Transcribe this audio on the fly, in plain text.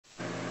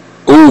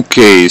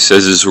Okay, it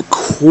says it's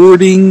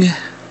recording.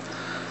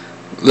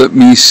 Let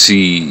me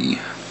see.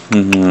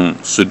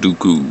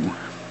 Sudoku.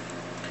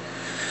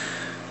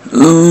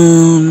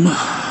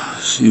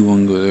 See,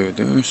 one go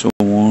there. So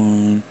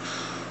one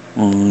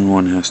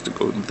has to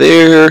go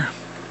there.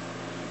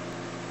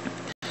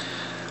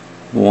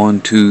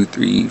 1, 2,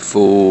 3,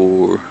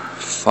 4,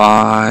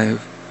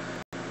 5.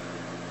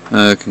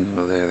 Can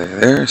go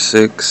there.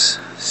 6,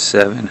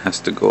 7 has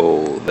to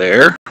go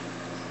there.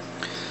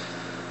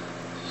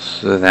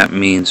 So that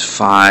means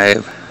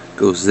 5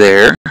 goes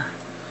there.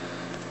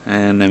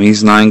 And that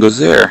means 9 goes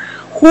there.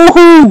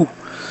 Woohoo!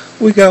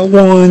 We got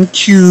one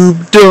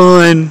cube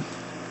done.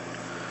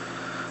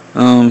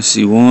 Let's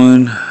see.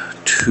 1,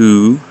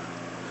 2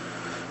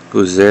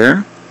 goes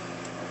there.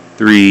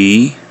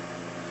 3.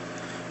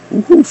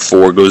 Woohoo!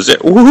 4 goes there.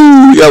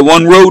 Woohoo! We got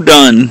one row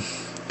done.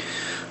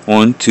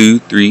 1, 2,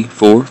 3,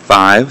 4,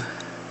 5.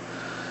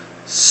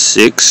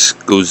 6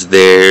 goes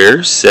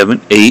there.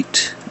 7,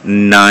 8,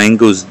 9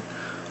 goes.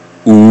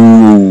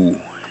 Ooh,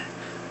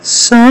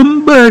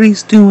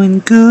 somebody's doing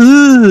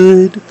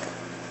good.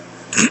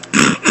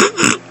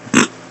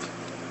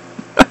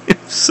 I'm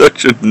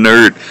such a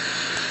nerd.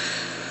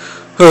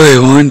 Okay,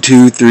 1,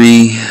 2,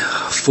 3,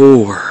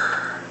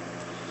 4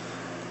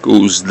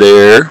 goes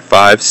there.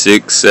 5,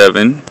 6,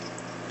 7,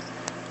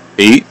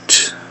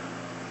 8.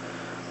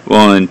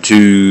 1,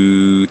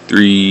 2,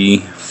 3,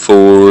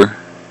 4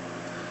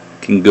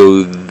 can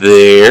go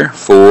there.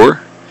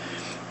 4,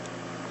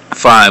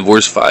 5.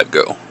 Where's 5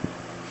 go?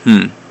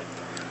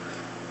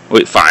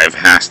 Wait, 5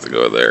 has to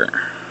go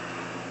there.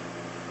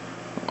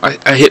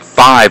 I hit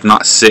 5,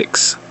 not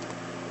 6.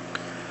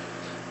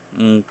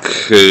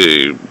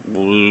 Okay.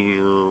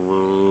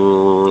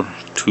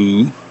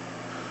 2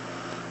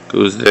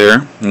 goes there.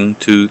 1,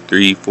 2,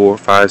 3, 4,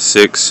 5,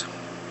 6,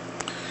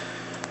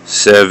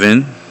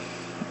 7,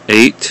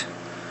 8.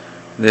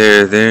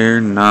 There.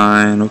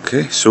 9.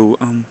 Okay, so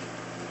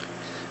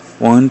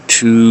 1,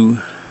 2,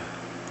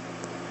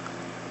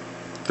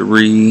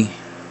 3,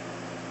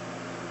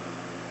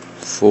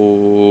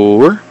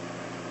 4,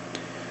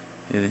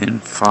 and then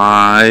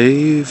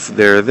 5,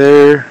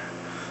 there,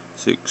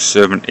 6,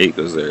 7, 8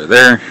 goes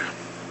there.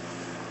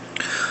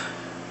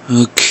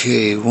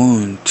 Okay,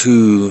 1,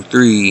 2,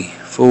 3,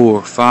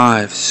 4,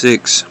 5,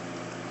 6,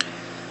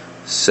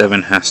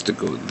 7 has to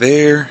go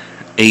there.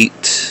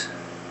 8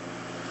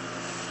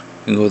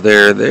 can go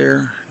there.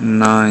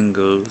 9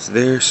 goes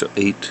there, so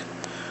 8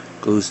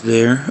 goes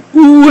there.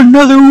 Ooh,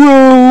 another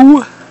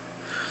row.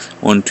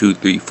 1, 2,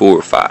 3,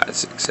 4, 5,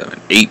 6,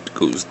 7, 8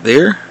 goes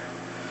there.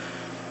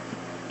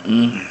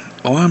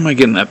 Why am I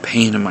getting that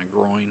pain in my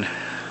groin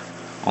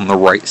on the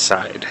right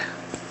side?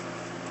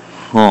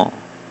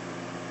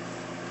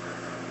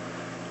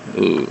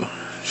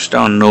 Just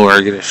out of nowhere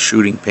I get a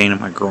shooting pain in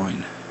my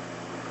groin.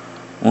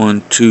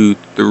 1, 2,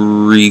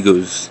 3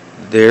 goes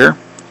there.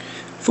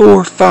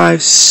 4,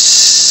 5,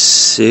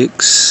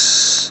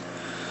 6,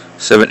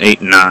 7,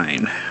 8,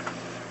 9.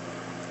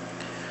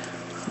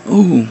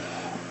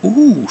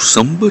 Ooh,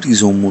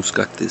 somebody's almost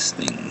got this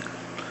thing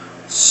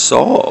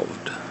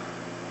solved.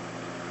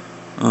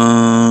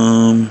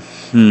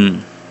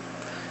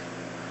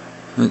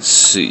 Let's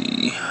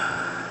see.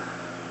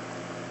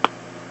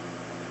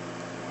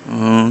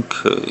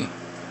 Okay.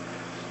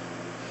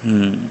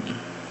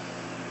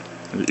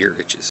 The ear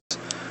itches.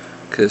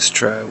 Let's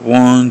try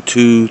 1,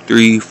 2,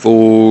 3,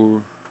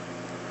 4,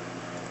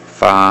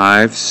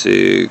 5,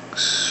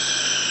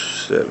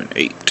 6, 7,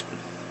 8.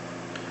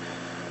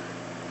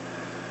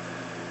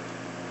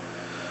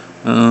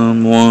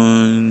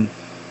 1.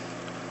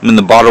 I'm in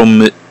the bottom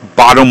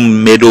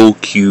middle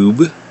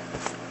cube.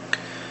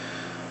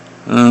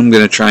 I'm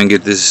gonna try and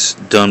get this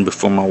done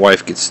before my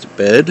wife gets to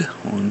bed.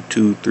 1,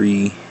 2,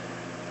 3,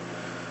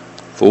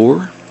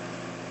 4.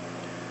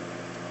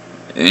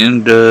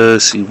 And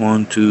see,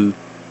 1, 2,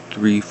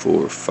 3,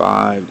 4,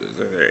 5 goes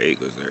there. 8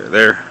 goes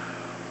there.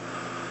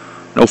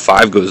 No,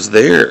 5 goes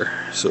there.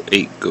 So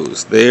 8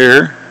 goes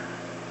there.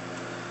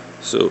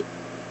 So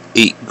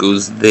 8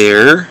 goes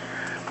there.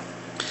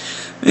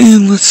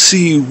 And let's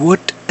see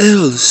what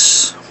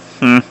else.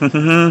 Okay.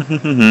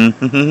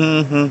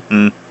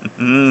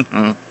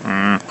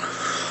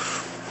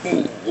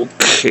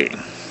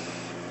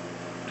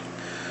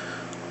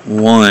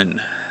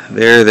 1.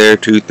 There.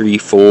 2, 3,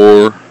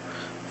 4,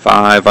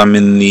 5. I'm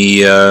in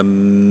the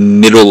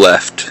middle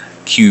left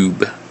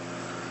cube.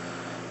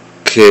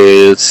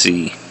 Okay, let's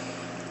see.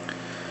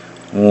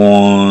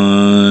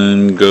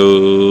 1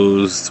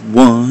 goes.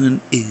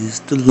 1 is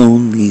the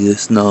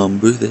loneliest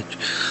number that.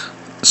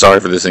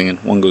 Sorry for the singing.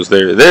 1 goes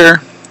there.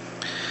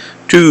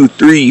 2,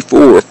 3,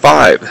 4,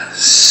 5,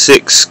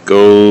 6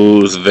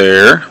 goes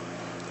there.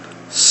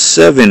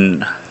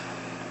 7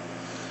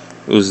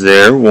 goes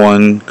there.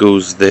 1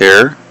 goes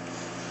there.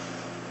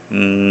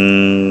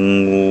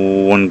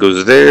 1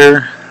 goes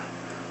there.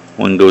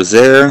 1 goes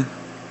there.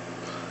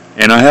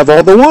 And I have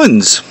all the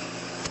 1s.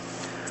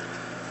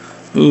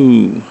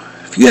 Ooh.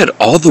 If you had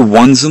all the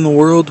 1s in the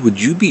world, would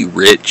you be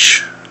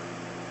rich?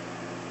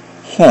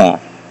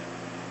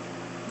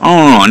 I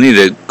don't know. I need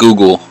to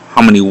Google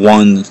how many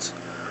ones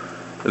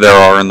there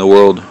are in the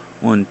world.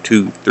 1,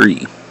 2,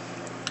 3,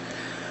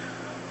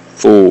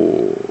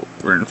 4,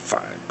 and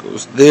 5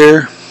 goes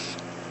there.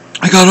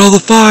 I got all the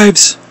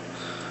 5s.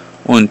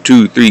 1,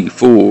 2, 3,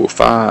 4,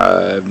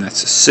 5. And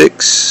that's a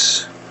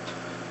 6.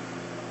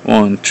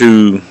 1,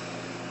 2.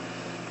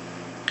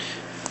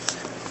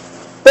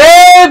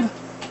 Babe!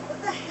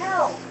 What the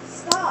hell?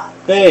 Stop.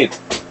 Babe.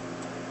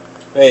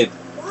 Babe.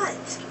 What?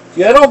 If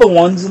you had all the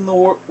ones in the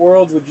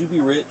world, would you be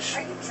rich?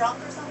 Are you drunk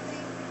or something?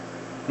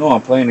 No,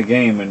 I'm playing a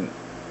game and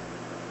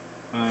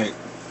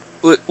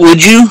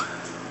would you?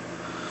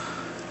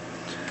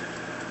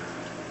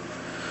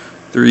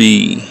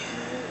 3,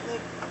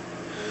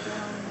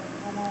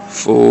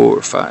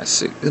 4, 5,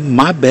 6.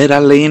 My bed, I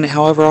lay in it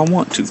however I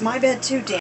want to. It's my bed too, Dan.